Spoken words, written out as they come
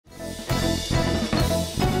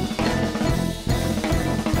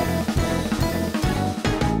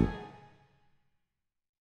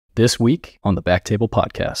this week on the BackTable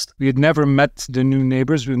podcast. We had never met the new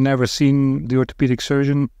neighbors. We'd never seen the orthopedic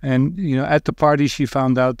surgeon. And, at the party, she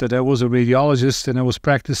found out that I was a radiologist and I was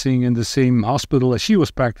practicing in the same hospital as she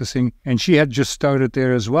was practicing. And she had just started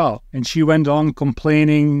there as well. And she went on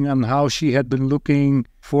complaining on how she had been looking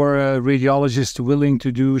for a radiologist willing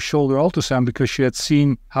to do shoulder ultrasound because she had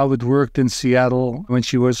seen how it worked in Seattle when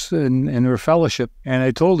she was in her fellowship. And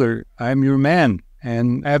I told her, I'm your man.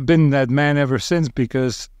 And I've been that man ever since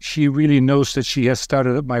because she really knows that she has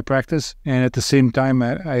started up my practice. And at the same time,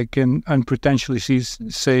 I can unpretentiously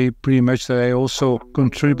say pretty much that I also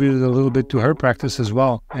contributed a little bit to her practice as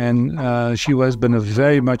well. And she has been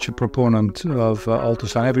very much a proponent of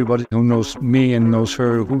ultrasound. Everybody who knows me and knows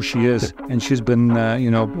her, who she is. And she's been,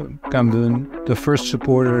 kind of the first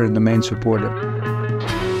supporter and the main supporter.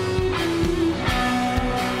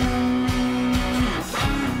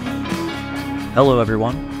 Hello,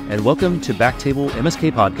 everyone, and welcome to BackTable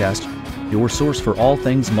MSK Podcast, your source for all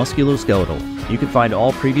things musculoskeletal. You can find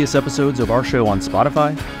all previous episodes of our show on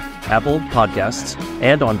Spotify, Apple Podcasts,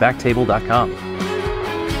 and on backtable.com.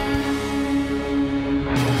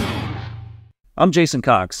 I'm Jason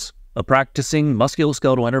Cox, a practicing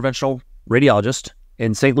musculoskeletal interventional radiologist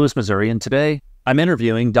in St. Louis, Missouri, and today I'm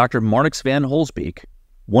interviewing Dr. Marnix van Holsbeeck,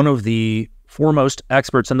 one of the foremost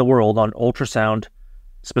experts in the world on ultrasound,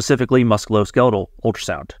 specifically musculoskeletal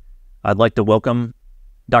ultrasound. I'd like to welcome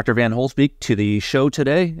Dr. van Holsbeeck to the show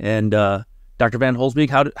today. And Dr. van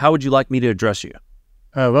Holsbeeck, how would you like me to address you?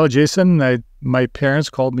 Well, Jason, my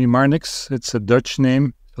parents called me Marnix. It's a Dutch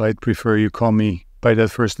name, so I'd prefer you call me by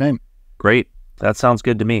that first name. Great. That sounds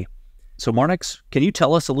good to me. So Marnix, can you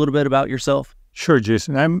tell us a little bit about yourself? Sure,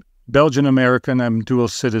 Jason. I'm Belgian-American. I'm dual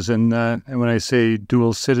citizen. And when I say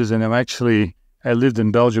dual citizen, I lived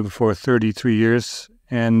in Belgium for 33 years.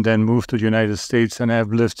 And then moved to the United States, and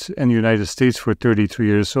I've lived in the United States for 33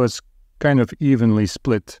 years, so it's kind of evenly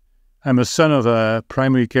split. I'm a son of a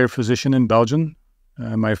primary care physician in Belgium.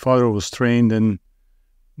 My father was trained in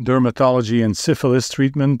dermatology and syphilis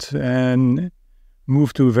treatment and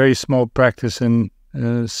moved to a very small practice in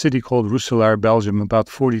a city called Roeselare, Belgium, about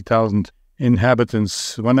 40,000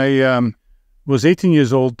 inhabitants. When I was 18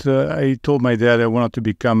 years old, I told my dad I wanted to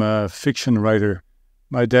become a fiction writer.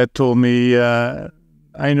 My dad told me,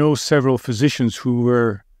 I know several physicians who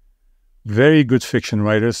were very good fiction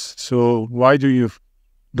writers, so why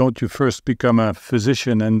don't you first become a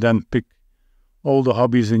physician and then pick all the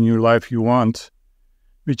hobbies in your life you want,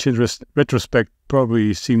 which in retrospect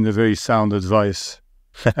probably seemed a very sound advice.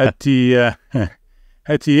 At the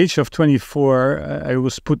age of 24, I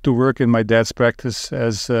was put to work in my dad's practice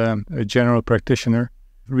as a general practitioner.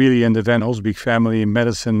 Really, in the Van Holsbeeck family,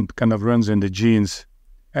 medicine kind of runs in the genes.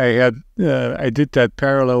 I did that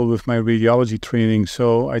parallel with my radiology training,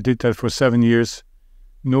 so I did that for 7 years.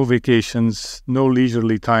 No vacations, no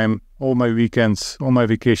leisurely time. All my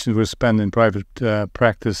vacations were spent in private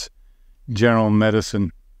practice, general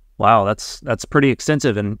medicine. Wow, that's pretty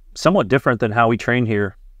extensive and somewhat different than how we train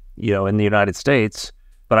here, in the United States.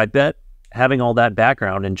 But I bet having all that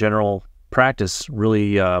background in general practice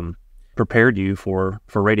really prepared you for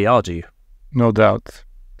radiology. No doubt.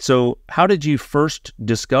 So how did you first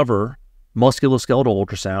discover musculoskeletal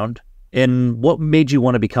ultrasound, and what made you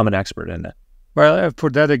want to become an expert in it? Well, for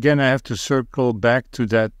that, again, I have to circle back to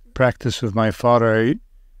that practice with my father.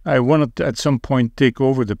 I wanted to, at some point, take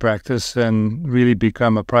over the practice and really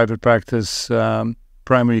become a private practice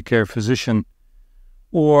primary care physician.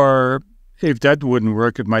 Or if that wouldn't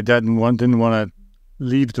work, if my dad didn't want to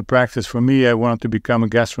leave the practice for me, I wanted to become a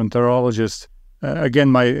gastroenterologist.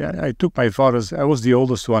 Again, I was the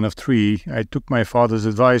oldest one of three. I took my father's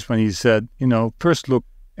advice when he said, first look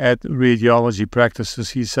at radiology practices.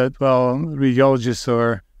 He said, well, radiologists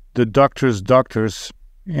are the doctor's doctors,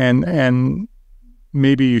 and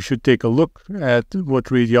maybe you should take a look at what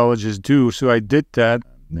radiologists do. So I did that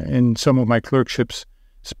in some of my clerkships,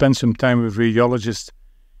 spent some time with radiologists,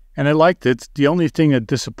 and I liked it. The only thing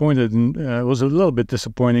that was a little bit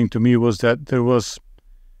disappointing to me was that there was,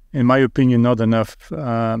 in my opinion, not enough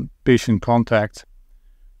patient contact,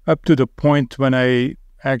 up to the point when I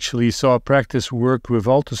actually saw a practice work with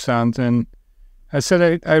ultrasound, and I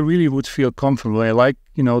said I really would feel comfortable. I like,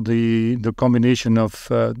 the combination of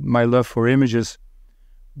my love for images,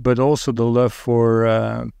 but also the love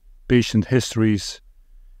for patient histories.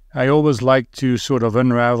 I always like to sort of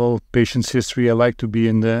unravel patients' history. I like to be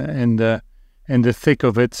in the thick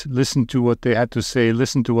of it, listen to what they had to say,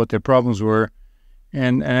 listen to what their problems were.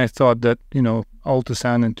 And I thought that,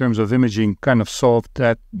 ultrasound in terms of imaging kind of solved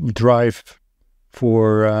that drive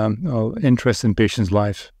for interest in patients'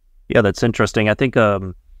 lives. Yeah, that's interesting. I think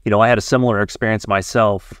I had a similar experience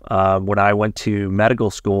myself. When I went to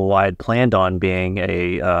medical school, I had planned on being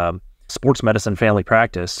a sports medicine family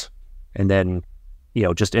practice, and then,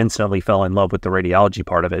 just instantly fell in love with the radiology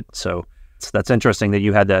part of it. So that's interesting that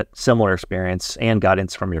you had that similar experience and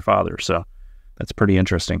guidance from your father. So that's pretty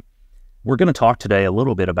interesting. We're going to talk today a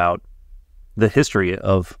little bit about the history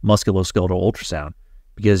of musculoskeletal ultrasound,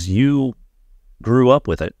 because you grew up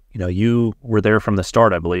with it. You were there from the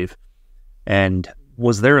start, I believe. And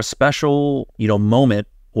was there a special, moment,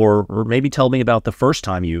 or maybe tell me about the first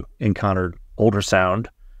time you encountered ultrasound?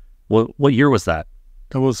 What year was that?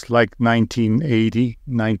 That was like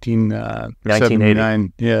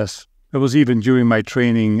 1979. Yes. It was even during my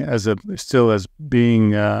training as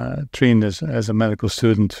being trained as a medical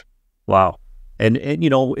student. Wow. And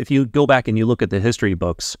if you go back and you look at the history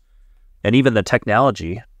books and even the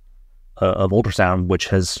technology of ultrasound, which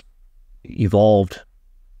has evolved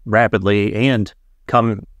rapidly and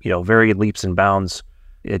come, very leaps and bounds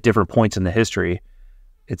at different points in the history,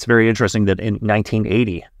 it's very interesting that in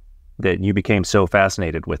 1980 that you became so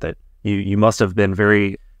fascinated with it. You must have been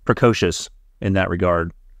very precocious in that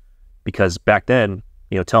regard, because back then,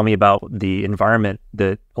 tell me about the environment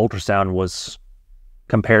that ultrasound was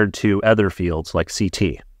compared to other fields like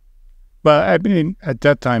CT. Well, I mean, at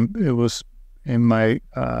that time, it was in my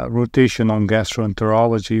rotation on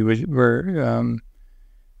gastroenterology, where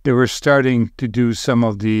they were starting to do some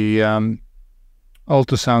of the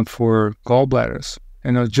ultrasound for gallbladders.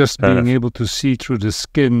 Just being able to see through the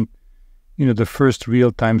skin, the first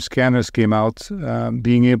real-time scanners came out,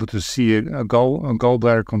 being able to see a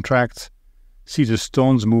gallbladder contract, see the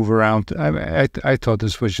stones move around. I thought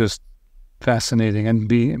this was just fascinating, and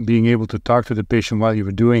being able to talk to the patient while you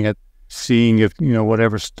were doing it, seeing if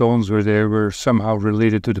whatever stones were there were somehow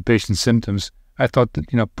related to the patient's symptoms. I thought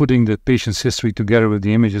that putting the patient's history together with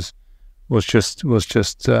the images was just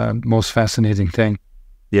the most fascinating thing.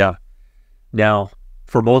 Yeah. Now,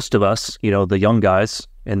 for most of us, the young guys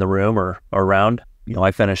in the room or around,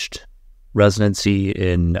 I finished residency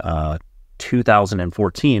in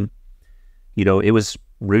 2014. It was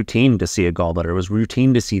routine to see a gallbladder. It was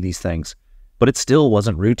routine to see these things, but it still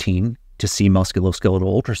wasn't routine to see musculoskeletal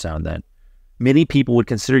ultrasound then. Many people would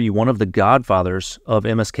consider you one of the godfathers of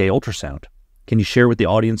MSK ultrasound. Can you share with the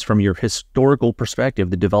audience from your historical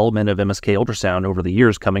perspective the development of MSK ultrasound over the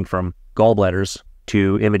years, coming from gallbladders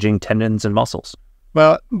to imaging tendons and muscles?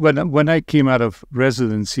 Well, when I came out of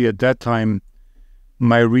residency at that time,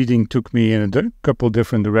 my reading took me in a couple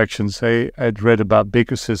different directions. I'd read about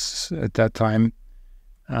Baker cysts at that time.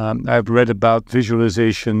 I've read about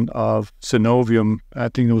visualization of synovium. I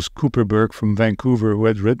think it was Cooperberg from Vancouver who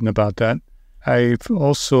had written about that. I've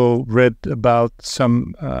also read about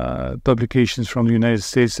some publications from the United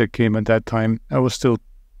States that came at that time. I was still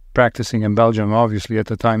practicing in Belgium, obviously, at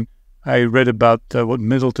the time. I read about what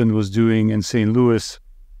Middleton was doing in St. Louis,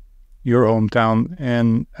 your hometown,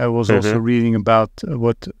 and I was also reading about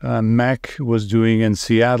what Mac was doing in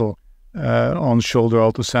Seattle on shoulder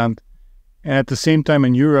ultrasound. And at the same time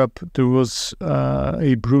in Europe, there was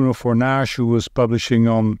a Bruno Fornage who was publishing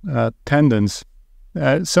on tendons.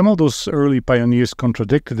 Some of those early pioneers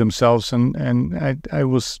contradicted themselves, and I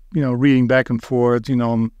was, reading back and forth,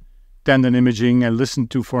 on tendon imaging. I listened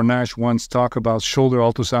to Fornage once talk about shoulder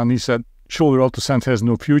ultrasound. He said, shoulder ultrasound has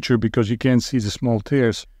no future because you can't see the small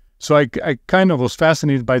tears. So I kind of was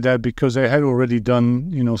fascinated by that, because I had already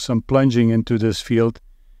done, some plunging into this field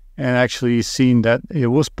and actually seen that it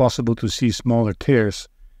was possible to see smaller tears.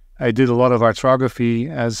 I did a lot of arthrography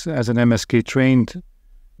as an MSK trained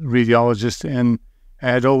radiologist, and I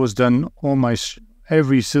had always done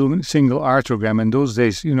every single arthrogram. In those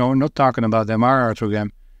days, we're not talking about MR arthrogram.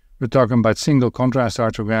 We're talking about single contrast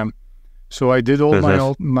arthrogram. So I did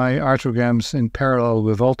all my arthrograms in parallel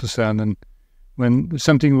with ultrasound. And when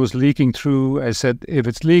something was leaking through, I said, if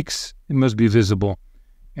it leaks, it must be visible.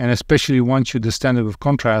 And especially once you distend it with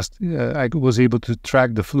contrast, I was able to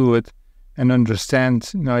track the fluid and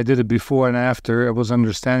understand. I did it before and after. I was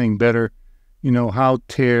understanding better, how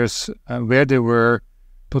tears, where they were,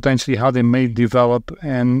 potentially how they may develop,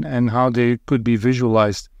 and how they could be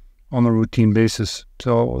visualized on a routine basis.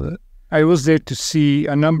 So I was there to see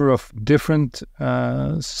a number of different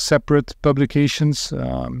separate publications,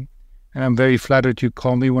 and I'm very flattered you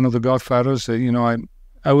call me one of the godfathers.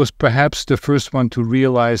 I was perhaps the first one to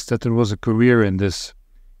realize that there was a career in this,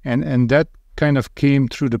 and that kind of came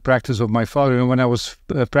through the practice of my father. And when I was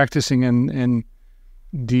practicing in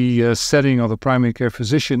the setting of a primary care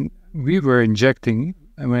physician, we were injecting,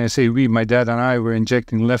 and when I say we, my dad and I were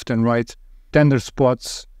injecting left and right tender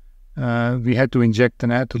spots. We had to inject,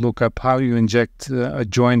 and I had to look up how you inject a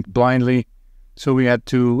joint blindly. So we had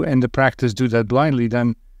to, in the practice, do that blindly.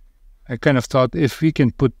 Then I kind of thought, if we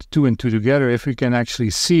can put 2 and 2 together, if we can actually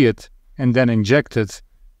see it and then inject it,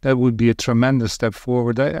 that would be a tremendous step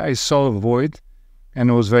forward. I saw a void, and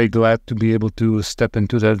I was very glad to be able to step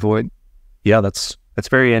into that void. Yeah, that's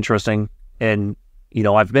very interesting. And,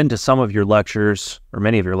 I've been to some of your lectures, or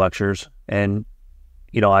many of your lectures, and,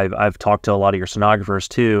 I've talked to a lot of your sonographers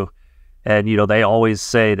too. And, they always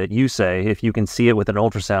say that if you can see it with an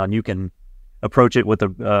ultrasound, you can approach it with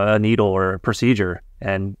a needle or a procedure.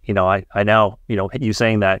 And, I now, you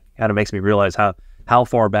saying that kind of makes me realize how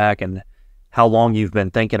far back and how long you've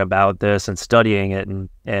been thinking about this and studying it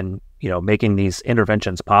and making these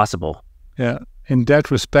interventions possible. Yeah. In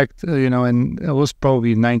that respect, and it was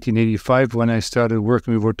probably 1985 when I started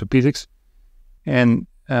working with orthopedics. And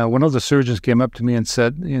one of the surgeons came up to me and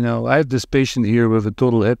said, I have this patient here with a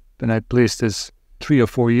total hip, and I placed this 3 or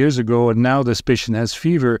 4 years ago, and now this patient has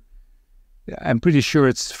fever. I'm pretty sure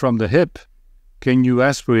it's from the hip. Can you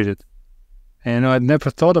aspirate it? And I'd never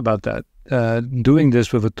thought about that, doing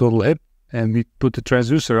this with a total hip. And we put the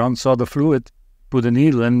transducer on, saw the fluid, put a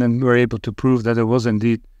needle in, and were able to prove that it was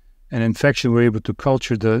indeed an infection. We were able to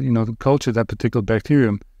culture that particular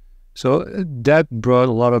bacterium. So that brought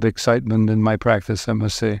a lot of excitement in my practice, I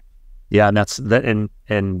must say. Yeah, and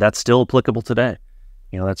that's still applicable today.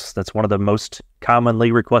 That's one of the most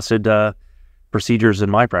commonly requested procedures in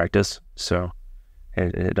my practice. So,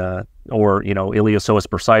 or iliopsoas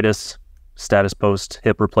bursitis, status post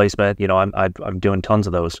hip replacement. I'm doing tons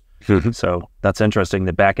of those. So that's interesting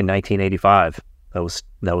that back in 1985,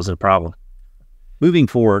 that was a problem. Moving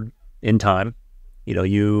forward in time,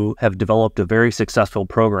 you have developed a very successful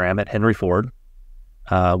program at Henry Ford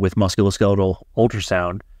with musculoskeletal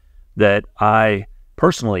ultrasound that I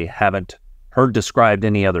personally haven't heard described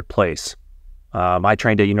any other place. I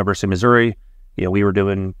trained at University of Missouri. We were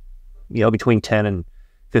doing, between 10 and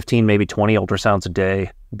 15, maybe 20 ultrasounds a day.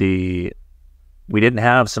 We didn't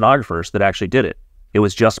have sonographers that actually did it. It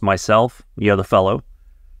was just myself, the fellow,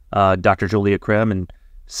 Dr. Julia Krim, and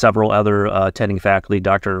several other attending faculty,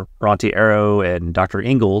 Dr. Ronti Arrow and Dr.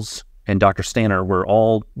 Ingalls and Dr. Stanner were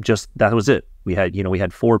all that was it. We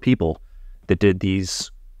had 4 people that did these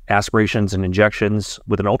aspirations and injections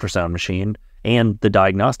with an ultrasound machine and the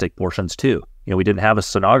diagnostic portions too. We didn't have a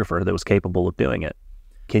sonographer that was capable of doing it.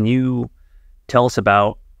 Can you tell us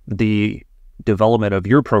about the development of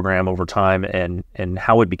your program over time and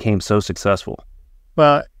how it became so successful?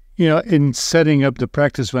 Well, in setting up the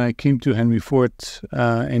practice when I came to Henry Ford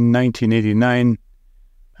in 1989,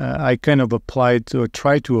 I kind of applied or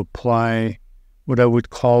tried to apply what I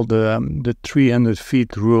would call the 300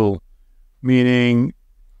 feet rule, meaning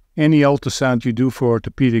any ultrasound you do for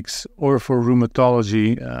orthopedics or for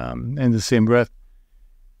rheumatology in the same breath,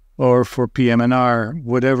 or for PM&R,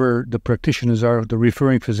 whatever the practitioners are, the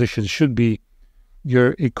referring physicians should be,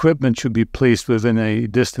 your equipment should be placed within a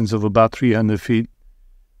distance of about 300 feet.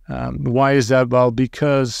 Why is that? Well,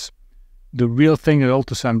 because the real thing that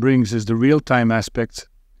ultrasound brings is the real-time aspect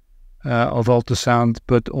of ultrasound,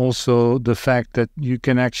 but also the fact that you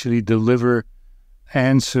can actually deliver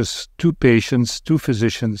answers to patients, to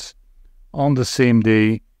physicians, on the same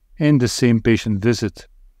day in the same patient visit.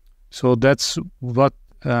 So that's what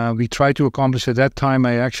we tried to accomplish. At that time,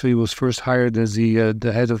 I actually was first hired as the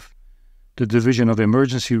head of the division of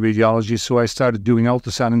emergency radiology. So I started doing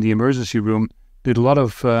ultrasound in the emergency room, did a lot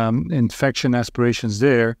of infection aspirations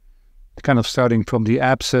there, kind of starting from the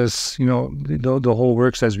abscess, the whole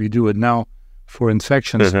works as we do it now for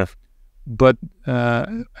infections. Mm-hmm. But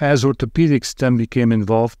as orthopedics then became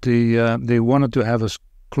involved, they wanted to have us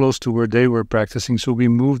close to where they were practicing. So we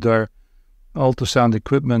moved our ultrasound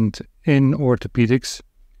equipment in orthopedics.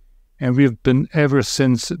 And we've been ever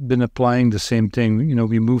since been applying the same thing.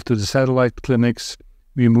 We moved to the satellite clinics.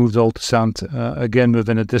 We moved ultrasound again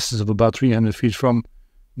within a distance of about 300 feet from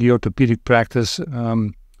the orthopedic practice.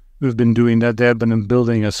 We've been doing that. They've been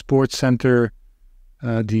building a sports center,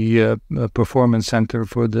 the performance center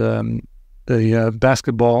for the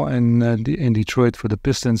basketball in Detroit for the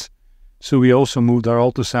Pistons. So we also moved our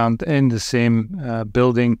ultrasound in the same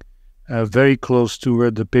building, very close to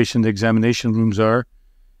where the patient examination rooms are.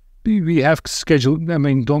 We have scheduled,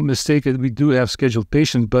 don't mistake it, we do have scheduled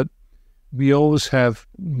patients, but we always have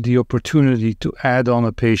the opportunity to add on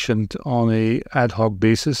a patient on a ad hoc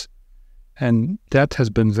basis. And that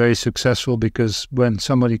has been very successful because when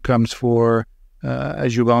somebody comes for,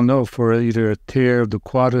 as you well know, for either a tear of the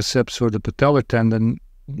quadriceps or the patellar tendon,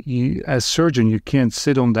 as surgeon, you can't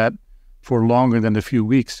sit on that for longer than a few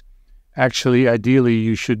weeks. Actually, ideally,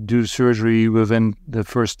 you should do surgery within the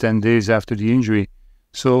first 10 days after the injury.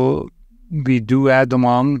 So we do add them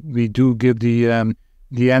on. We do give the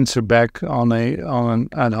answer back on an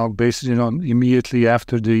ad hoc basis, immediately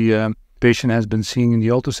after the patient has been seen in the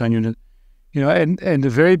ultrasound unit. And in the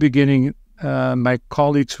very beginning, my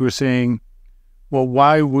colleagues were saying, well,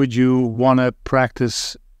 why would you want to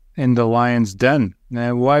practice in the lion's den?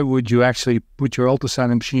 Why would you actually put your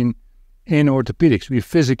ultrasound machine in orthopedics? We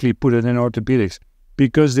physically put it in orthopedics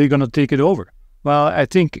because they're going to take it over. Well, I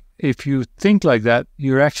think if you think like that,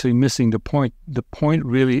 you're actually missing the point. The point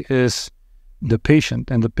really is the patient,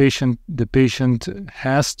 and the patient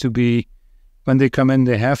has to be, when they come in,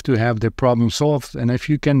 they have to have their problem solved. And if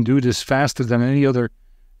you can do this faster than any other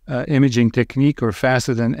imaging technique or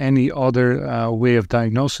faster than any other way of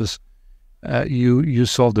diagnosis, you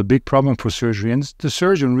solve the big problem for surgery. And the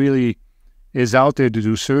surgeon really is out there to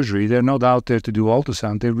do surgery. They're not out there to do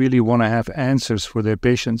ultrasound. They really want to have answers for their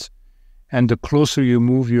patients. And the closer you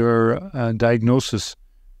move your diagnosis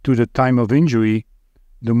to the time of injury,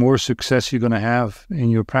 the more success you're going to have in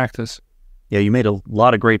your practice. Yeah, you made a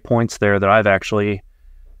lot of great points there that I've actually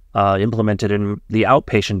implemented in the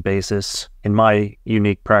outpatient basis in my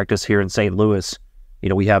unique practice here in St. Louis.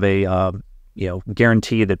 We have a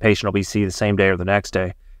guarantee that patient will be seen the same day or the next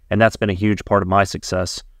day, and that's been a huge part of my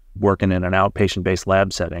success working in an outpatient-based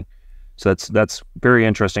lab setting. So that's very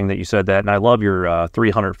interesting that you said that, and I love your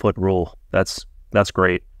 300-foot rule. That's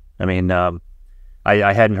great. I mean,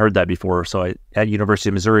 I hadn't heard that before. So at University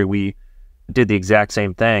of Missouri, we did the exact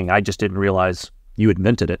same thing. I just didn't realize you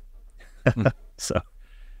invented it. So,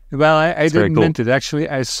 well, I didn't invent it. Actually,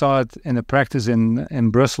 I saw it in a practice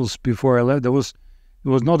in Brussels before I left. It was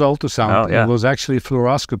not ultrasound. It was actually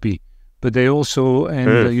fluoroscopy. But they also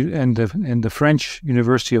in the French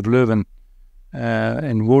University of Leuven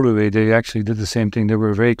in Woluwe, they actually did the same thing. They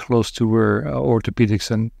were very close to where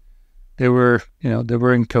orthopedics, and they were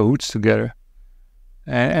in cahoots together.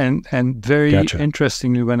 And very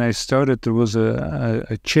interestingly, when I started, there was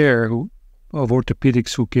a chair of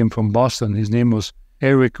orthopedics who came from Boston. His name was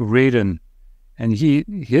Eric Radin, and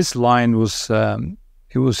his line was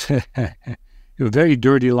it was a very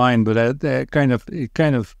dirty line, but it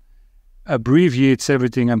kind of abbreviates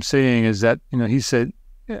everything I'm saying. Is that he said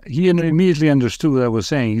he immediately understood what I was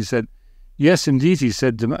saying. He said, yes, indeed. He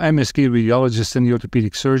said the MSK radiologists and the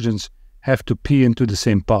orthopedic surgeons have to pee into the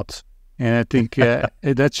same pot. And I think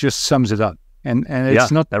that just sums it up. And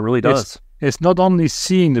it's not that really does. It's not only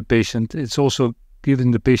seeing the patient; it's also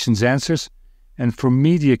giving the patient's answers. And for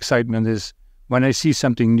me, the excitement is when I see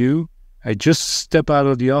something new, I just step out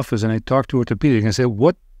of the office and I talk to orthopedic and say,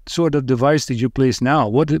 "What sort of device did you place now?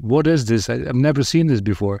 What is this? I've never seen this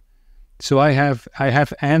before." So I have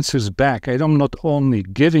answers back. I'm not only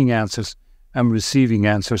giving answers; I'm receiving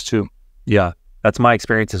answers too. Yeah, that's my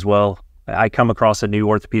experience as well. I come across a new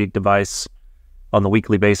orthopedic device on the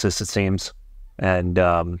weekly basis, it seems, and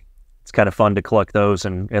it's kind of fun to collect those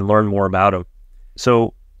and learn more about them.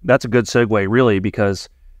 So that's a good segue, really, because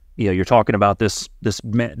you're talking about this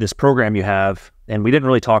program you have, and we didn't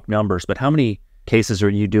really talk numbers, but how many cases are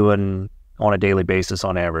you doing on a daily basis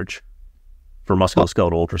on average for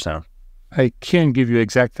musculoskeletal ultrasound? I can't give you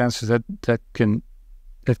exact answers. That can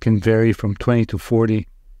vary from 20 to 40.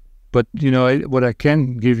 But, what I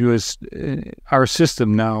can give you is our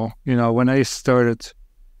system now. When I started,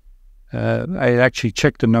 I actually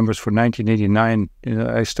checked the numbers for 1989.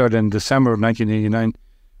 I started in December of 1989.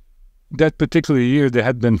 That particular year, there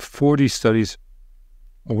had been 40 studies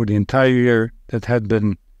over the entire year that had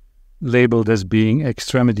been labeled as being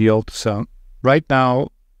extremity ultrasound. Right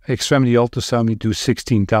now, extremity ultrasound, we do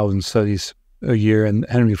 16,000 studies a year in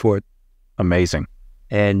Henry Ford. Amazing.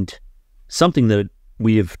 And something that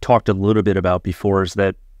we have talked a little bit about before is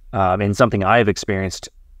that, and something I've experienced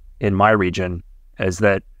in my region, is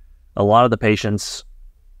that a lot of the patients,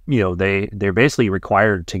 they're basically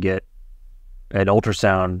required to get an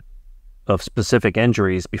ultrasound of specific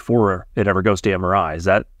injuries before it ever goes to MRI. Is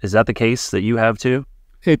that the case that you have too?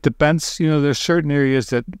 It depends. There's certain areas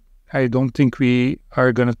that I don't think we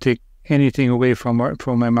are going to take anything away from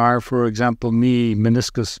MR. For example, knee,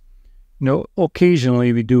 meniscus.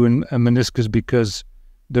 Occasionally we do a meniscus because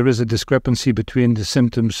there is a discrepancy between the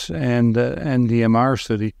symptoms and the MR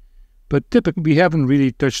study. But typically we haven't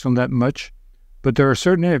really touched on that much. But there are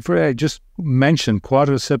certain areas, I just mentioned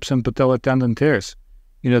quadriceps and patellar tendon tears.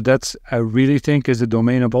 That's, I really think, is the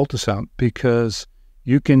domain of ultrasound, because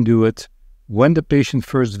you can do it when the patient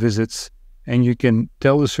first visits and you can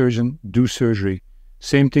tell the surgeon, do surgery.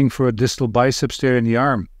 Same thing for a distal biceps tear in the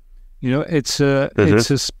arm. It's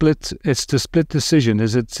the split decision.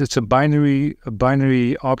 It's a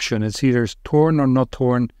binary option. It's either torn or not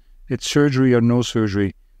torn. It's surgery or no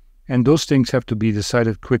surgery, and those things have to be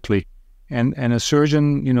decided quickly. and a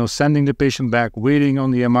surgeon, sending the patient back, waiting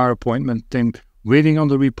on the MR appointment, then waiting on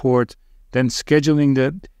the report, then scheduling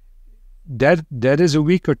that is a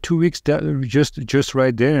week or 2 weeks just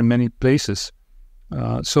right there in many places.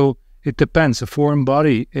 So it depends. A foreign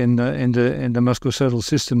body in the musculoskeletal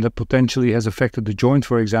system that potentially has affected the joint,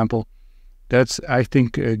 for example, I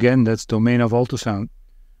think that's domain of ultrasound.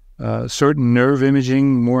 Certain nerve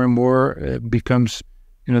imaging more and more becomes,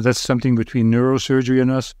 that's something between neurosurgery and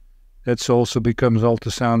us. That's also becomes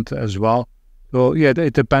ultrasound as well. So yeah,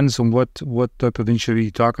 it depends on what type of injury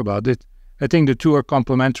you talk about. I think the two are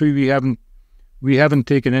complementary. We haven't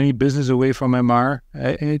taken any business away from MR.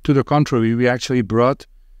 To the contrary, we actually brought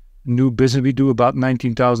new business. We do about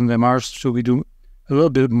 19,000 MRs, so we do a little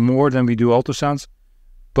bit more than we do ultrasounds.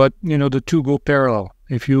 But the two go parallel.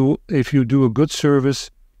 If you do a good service,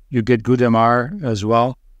 you get good MR as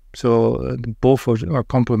well. So both are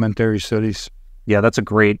complementary studies. Yeah, that's a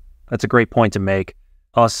great point to make.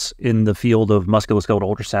 Us in the field of musculoskeletal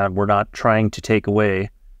ultrasound, we're not trying to take away,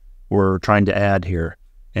 we're trying to add here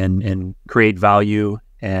and create value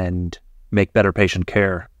and make better patient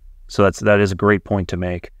care. So that is a great point to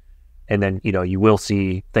make. And then, you will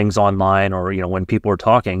see things online or, when people are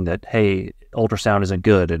talking that, hey, ultrasound isn't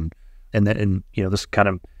good. And this kind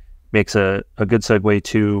of makes a good segue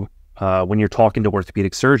to when you're talking to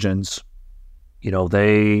orthopedic surgeons,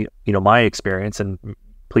 my experience, and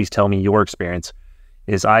please tell me your experience,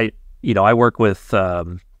 is I work with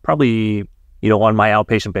probably, on my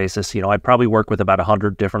outpatient basis, I probably work with about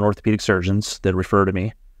 100 different orthopedic surgeons that refer to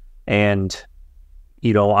me. And,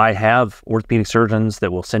 I have orthopedic surgeons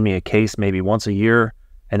that will send me a case maybe once a year.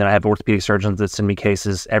 And then I have orthopedic surgeons that send me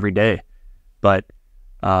cases every day. But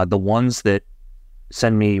the ones that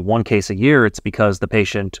send me one case a year, it's because the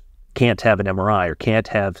patient can't have an MRI or can't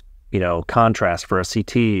have, contrast for a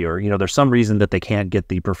CT, or, there's some reason that they can't get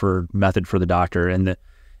the preferred method for the doctor. And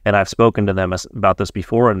I've spoken to them about this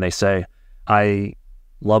before, and they say, I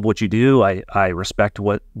love what you do. I respect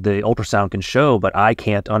what the ultrasound can show, but I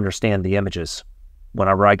can't understand the images.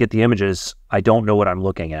 Whenever I get the images, I don't know what I'm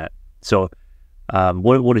looking at. So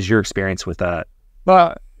what is your experience with that?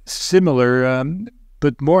 Well, similar,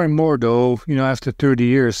 but more and more though, after 30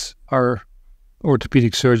 years, our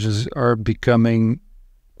orthopedic surgeons are becoming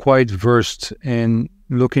quite versed in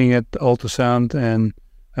looking at ultrasound and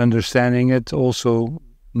understanding it, also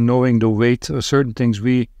knowing the weight of certain things.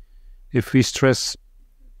 If we stress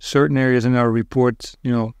certain areas in our report,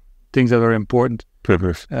 things that are important,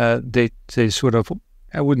 they sort of,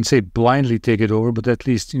 I wouldn't say blindly take it over, but at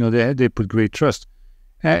least, they put great trust.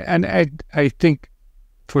 And I think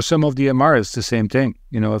for some of the MR, it's the same thing.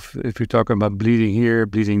 If you're talking about bleeding here,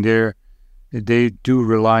 bleeding there, they do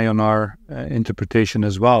rely on our interpretation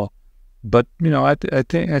as well. But, I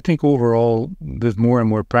think overall, with more and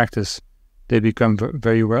more practice, they become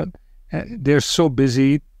very well. They're so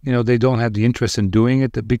busy, they don't have the interest in doing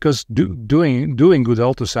it, because doing good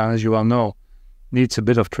ultrasound, as you all know, needs a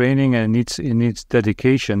bit of training and it needs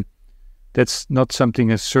dedication. That's not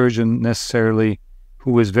something a surgeon necessarily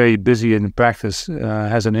who is very busy in practice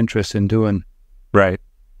has an interest in doing. Right.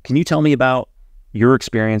 Can you tell me about your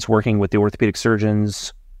experience working with the orthopedic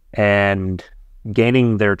surgeons and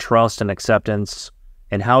gaining their trust and acceptance,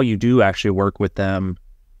 and how you do actually work with them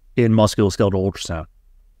in musculoskeletal ultrasound?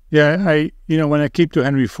 Yeah, when I came to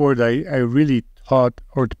Henry Ford, I really taught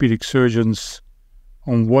orthopedic surgeons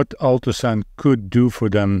on what ultrasound could do for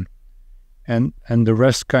them, and the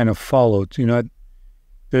rest kind of followed.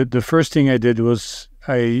 The first thing I did was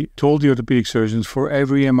I told the orthopedic surgeons, for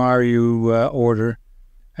every MR you order,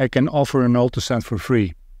 I can offer an ultrasound for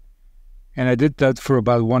free. And I did that for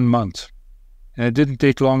about 1 month. And it didn't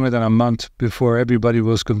take longer than a month before everybody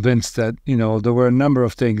was convinced that, there were a number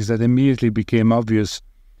of things that immediately became obvious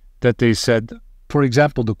that they said. For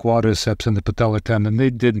example, the quadriceps and the patellar tendon, they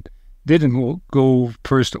didn't go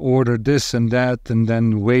first order this and that and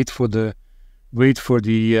then wait for the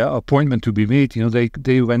appointment to be made.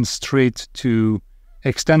 They went straight to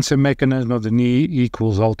extensor mechanism of the knee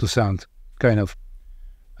equals ultrasound, kind of.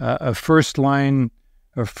 A first line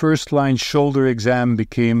shoulder exam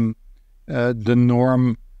became the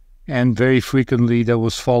norm, and very frequently that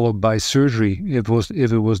was followed by surgery if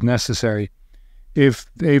it was necessary. If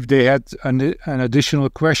they had an additional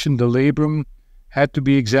question, the labrum had to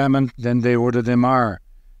be examined, then they ordered MR.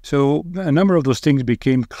 So a number of those things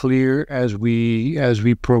became clear as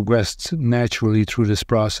we progressed naturally through this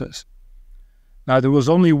process. Now, there was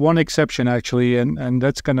only one exception, actually, and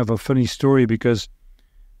that's kind of a funny story, because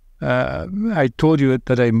I told you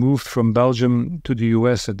that I moved from Belgium to the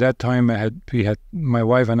US. At that time, my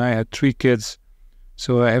wife and I had 3 kids.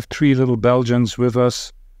 So I have 3 little Belgians with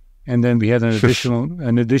us. And then we had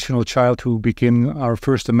an additional child who became our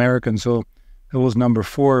first American. So it was number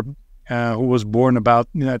 4, who was born about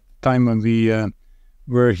that time when we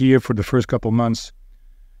were here for the first couple months.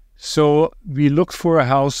 So we looked for a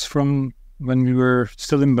house from when we were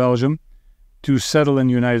still in Belgium to settle in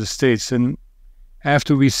the United States. And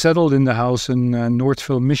after we settled in the house in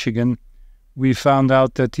Northville, Michigan, we found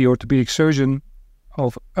out that the orthopedic surgeon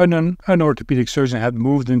of an orthopedic surgeon had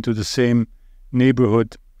moved into the same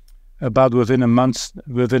neighborhood about within a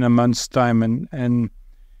month's time, and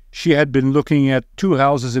she had been looking at 2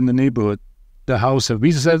 houses in the neighborhood: the house that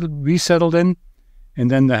we settled in,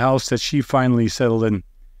 and then the house that she finally settled in.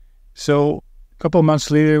 So a couple of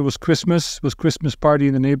months later, it was Christmas party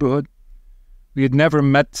in the neighborhood. We had never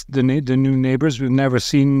met the new neighbors. We've never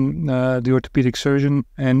seen the orthopedic surgeon.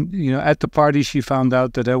 And, at the party, she found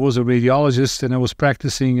out that I was a radiologist and I was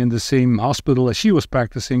practicing in the same hospital as she was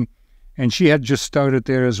practicing. And she had just started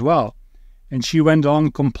there as well. And she went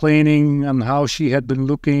on complaining on how she had been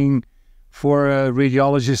looking for a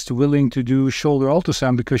radiologist willing to do shoulder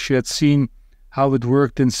ultrasound because she had seen how it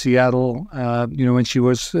worked in Seattle, when she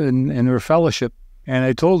was in her fellowship. And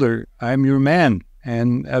I told her, I'm your man.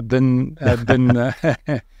 And I've been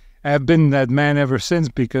I've been that man ever since,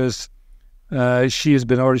 because she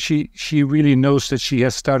really knows that she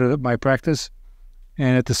has started up my practice,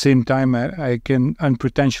 and at the same time I can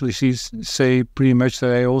unpretentiously say pretty much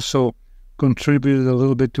that I also contributed a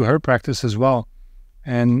little bit to her practice as well.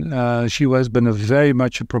 And she has been very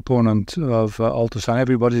much a proponent of ultrasound.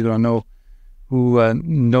 Everybody's gonna know who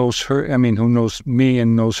knows her. I mean, who knows me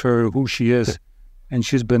and knows her, who she is. And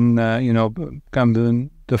she's been, kind of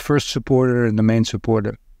the first supporter and the main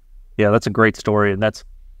supporter. Yeah, that's a great story, and that's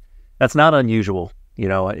not unusual.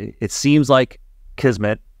 It seems like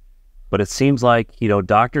kismet, but it seems like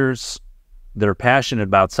doctors that are passionate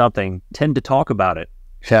about something tend to talk about it.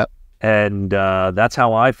 Yeah, and that's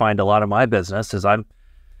how I find a lot of my business. Is I'm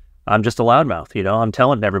just a loudmouth. I'm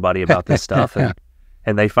telling everybody about this stuff,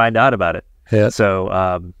 and they find out about it. Yeah.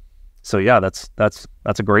 So yeah, that's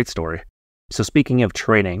a great story. So speaking of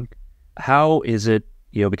training, how is it,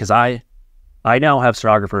 because I now have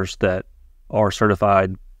sonographers that are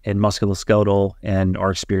certified in musculoskeletal and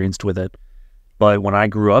are experienced with it. But when I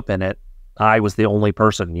grew up in it, I was the only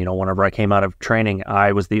person, whenever I came out of training,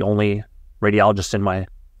 I was the only radiologist in my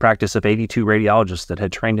practice of 82 radiologists that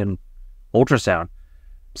had trained in ultrasound.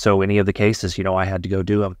 So any of the cases, I had to go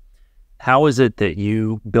do them. How is it that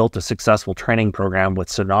you built a successful training program with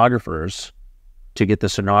sonographers to get the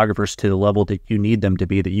sonographers to the level that you need them to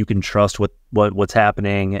be, that you can trust what's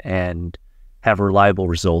happening and have reliable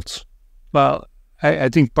results? Well, I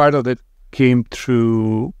think part of it came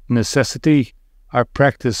through necessity. Our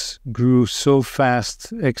practice grew so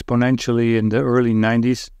fast exponentially in the early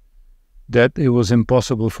 90s that it was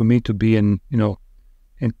impossible for me to be in 2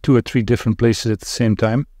 or 3 different places at the same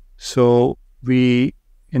time. So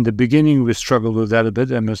in the beginning, we struggled with that a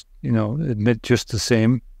bit. I must, admit just the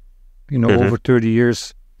same. Over 30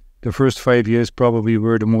 years, the first 5 years probably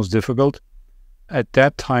were the most difficult. At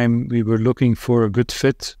that time, we were looking for a good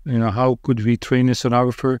fit. How could we train a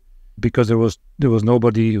sonographer? Because there was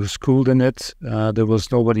nobody who was schooled in it. There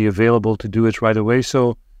was nobody available to do it right away.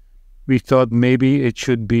 So we thought maybe it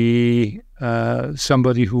should be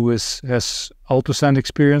somebody who has ultrasound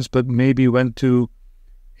experience, but maybe went to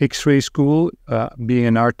X-ray school, being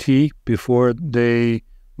an RT before they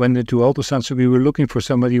went into ultrasound. So we were looking for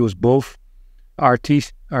somebody who was both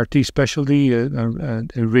RT specialty, a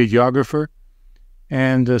radiographer,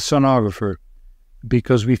 and a sonographer,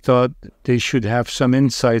 because we thought they should have some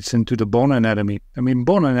insights into the bone anatomy. I mean,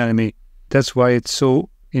 bone anatomy, that's why it's so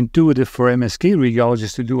intuitive for MSK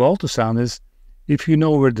radiologists to do ultrasound, is if you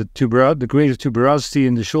know where the greater tuberosity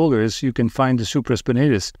in the shoulder is, you can find the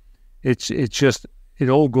supraspinatus. It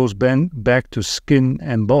all goes back to skin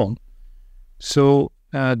and bone. So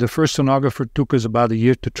the first sonographer took us about a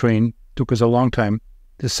year to train, took us a long time.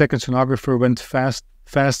 The second sonographer went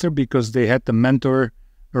faster because they had the mentor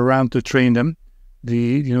around to train them.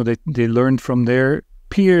 They learned from their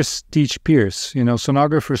peers, teach peers.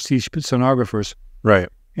 Sonographers teach sonographers. Right.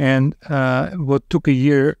 And what took a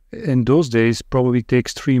year in those days probably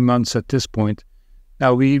takes 3 months at this point.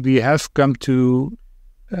 Now we have come to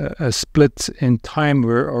a split in time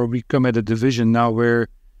or we come at a division now where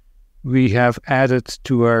we have added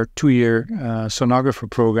to our 2-year sonographer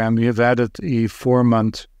program, we have added a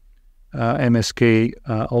 4-month MSK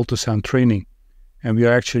ultrasound training. And we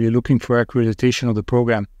are actually looking for accreditation of the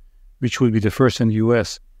program, which will be the first in the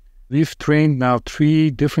US. We've trained now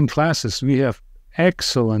 3 different classes. We have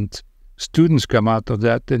excellent students come out of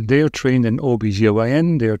that, and they are trained in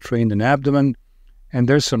OBGYN, they are trained in abdomen, and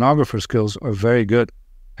their sonographer skills are very good.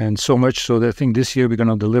 And so much so that I think this year we're going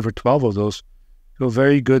to deliver 12 of those. So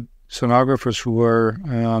very good sonographers who are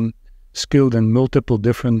skilled in multiple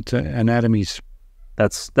different anatomies.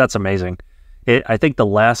 That's amazing. I think the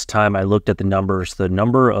last time I looked at the numbers, the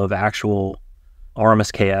number of actual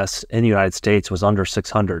RMSKS in the United States was under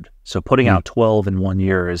 600. So putting out 12 in 1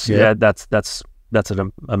 year is that's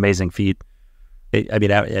an amazing feat. In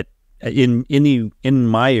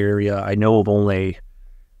my area, I know of only,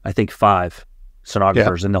 I think, 5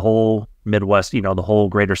 sonographers in the whole Midwest, the whole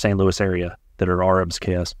greater St. Louis area that are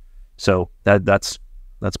RMSKS. So that's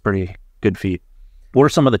pretty good feat. What are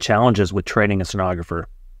some of the challenges with training a sonographer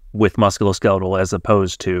with musculoskeletal as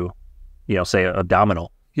opposed to, say,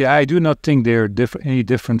 abdominal? Yeah, I do not think they're any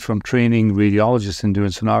different from training radiologists in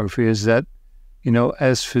doing sonography. Is that,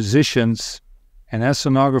 as physicians and as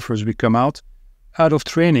sonographers, we come out of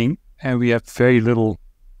training and we have very little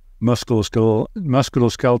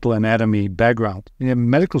musculoskeletal anatomy background. In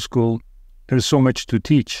medical school, there's so much to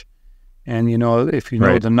teach. And, if you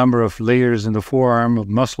know the number of layers in the forearm of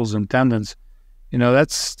muscles and tendons,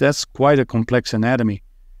 that's quite a complex anatomy.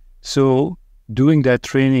 So doing that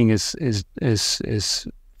training is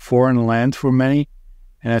foreign land for many.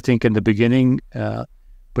 And I think in the beginning,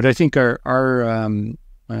 but I think our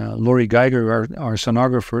Lori Geiger, our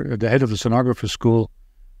sonographer, the head of the sonographer school,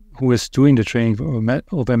 who is doing the training of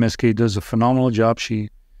MSK, does a phenomenal job. She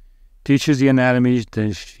teaches the anatomy.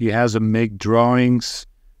 She has them make drawings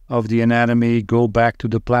of the anatomy, go back to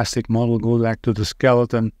the plastic model, go back to the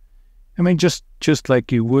skeleton. I mean, just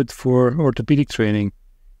like you would for orthopedic training.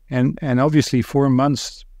 And obviously 4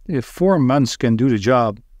 months, if 4 months can do the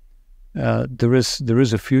job, there is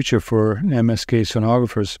a future for MSK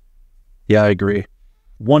sonographers. Yeah, I agree.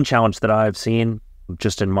 One challenge that I've seen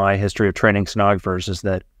just in my history of training sonographers is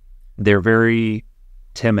that they're very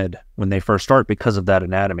timid when they first start because of that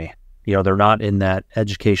anatomy. They're not in that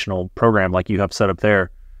educational program like you have set up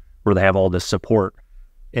there where they have all this support.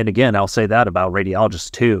 And again, I'll say that about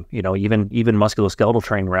radiologists too. Even musculoskeletal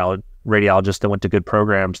trained radiologists that went to good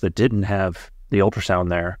programs that didn't have the ultrasound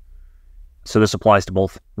there. So this applies to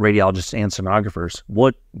both radiologists and sonographers.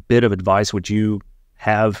 What bit of advice would you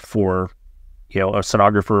have for, a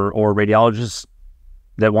sonographer or radiologist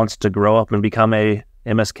that wants to grow up and become a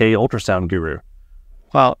MSK ultrasound guru?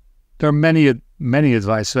 Well, there are many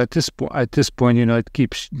advice. So at this point,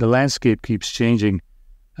 the landscape keeps changing.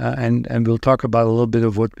 And we'll talk about a little bit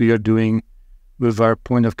of what we are doing with our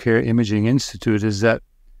point of care imaging institute. Is that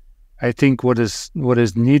I think what is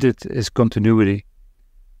needed is continuity.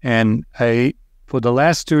 And for the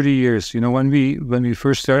last 30 years, when we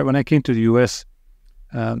first started, when I came to the U.S.,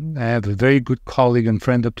 I have a very good colleague and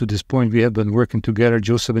friend up to this point. We have been working together,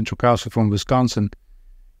 Joseph Introcaso from Wisconsin.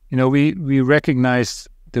 We recognized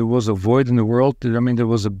there was a void in the world. There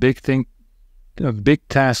was a big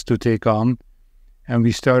task to take on. And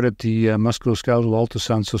we started the Musculoskeletal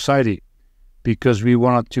Ultrasound Society because we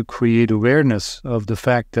wanted to create awareness of the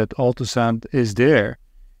fact that ultrasound is there,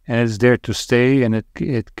 and it's there to stay, and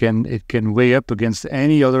it can weigh up against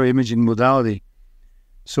any other imaging modality.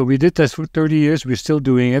 So we did this for 30 years. We're still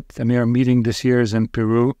doing it. Our meeting this year is in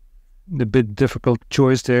Peru. A bit difficult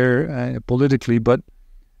choice there politically, but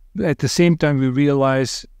at the same time we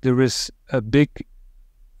realize there is a big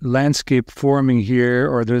landscape forming here,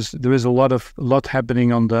 or there is a lot happening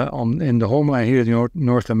in the homeland here in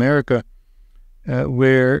North America,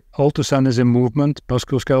 where ultrasound is in movement.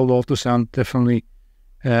 Musculoskeletal ultrasound definitely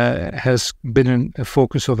has been a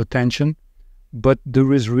focus of attention, but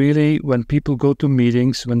there is really, when people go to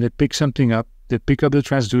meetings, when they pick something up, they pick up the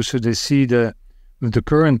transducer, they see with the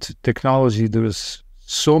current technology, there is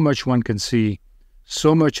so much one can see,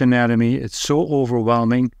 so much anatomy, it's so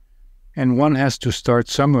overwhelming. And one has to start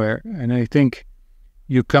somewhere. And I think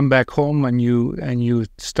you come back home and you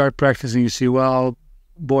start practicing, you see, well,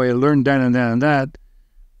 boy, I learned that and that and that,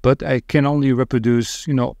 but I can only reproduce,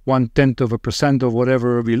 0.1% of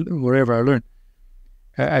whatever I learned.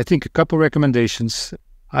 I think a couple recommendations.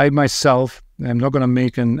 I myself, I'm not going to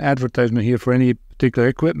make an advertisement here for any particular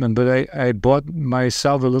equipment, but I bought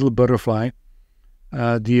myself a little butterfly,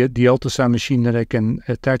 the ultrasound machine that I can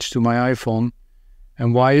attach to my iPhone.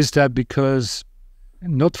 And why is that? Because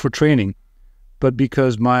not for training, but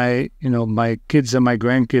because my kids and my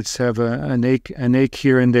grandkids have an ache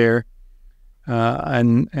here and there,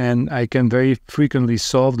 and I can very frequently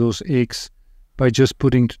solve those aches by just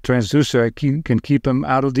putting the transducer. I can keep them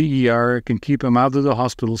out of the ER, I can keep them out of the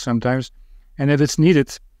hospital sometimes, and if it's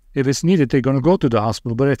needed, they're going to go to the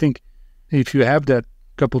hospital. But I think if you have that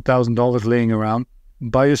couple $1,000 laying around,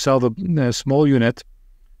 buy yourself a small unit,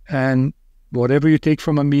 and whatever you take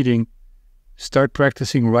from a meeting, start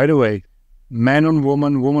practicing right away. Man on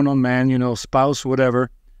woman, woman on man, spouse,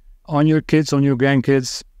 whatever, on your kids, on your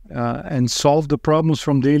grandkids, and solve the problems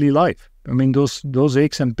from daily life. I mean, those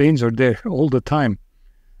aches and pains are there all the time.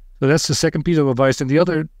 So that's the second piece of advice. And the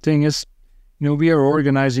other thing is, we are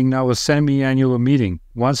organizing now a semi-annual meeting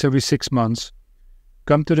once every 6 months.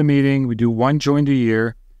 Come to the meeting. We do one joint a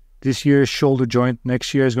year. This year is shoulder joint.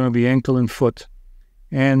 Next year is going to be ankle and foot.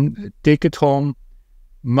 And take it home,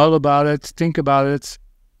 mull about it, think about it,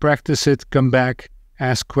 practice it, come back,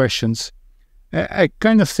 ask questions. I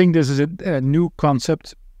kind of think this is a new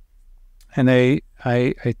concept, and I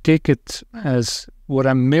take it as what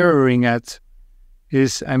I'm mirroring at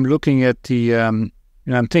is I'm looking at the,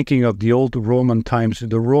 I'm thinking of the old Roman times,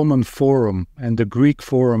 the Roman Forum and the Greek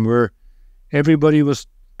Forum, where everybody was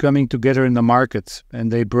coming together in the market,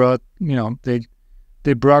 and they brought,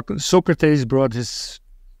 Socrates brought his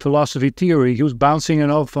philosophy theory. He was bouncing it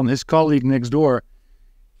off on his colleague next door.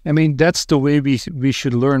 I mean, that's the way we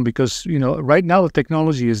should learn, because right now the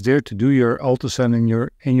technology is there to do your ultrasound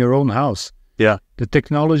in your own house. Yeah, the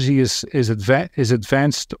technology is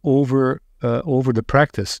advanced over the